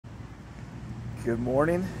Good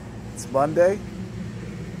morning. It's Monday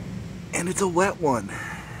and it's a wet one.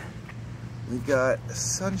 We've got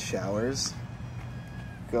sun showers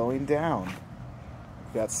going down.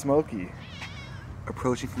 We've got Smokey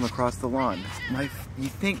approaching from across the lawn. You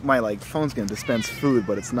think my phone's gonna dispense food,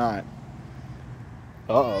 but it's not.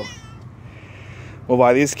 Uh-oh. Well,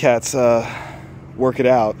 while these cats work it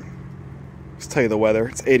out, let's tell you the weather.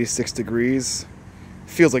 It's 86 degrees.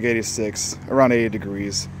 Feels like 86, around 80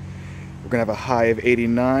 degrees. We're gonna have a high of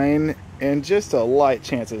 89 and just a light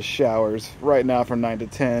chance of showers right now from 9 to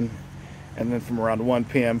 10, and then from around 1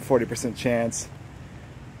 p.m. 40% chance.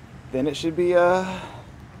 Then it should be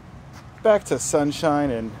back to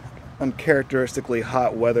sunshine and uncharacteristically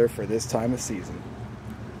hot weather for this time of season.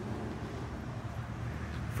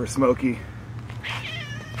 For Smokey,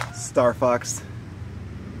 Starfox,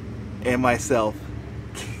 and myself,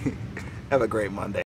 have a great Monday.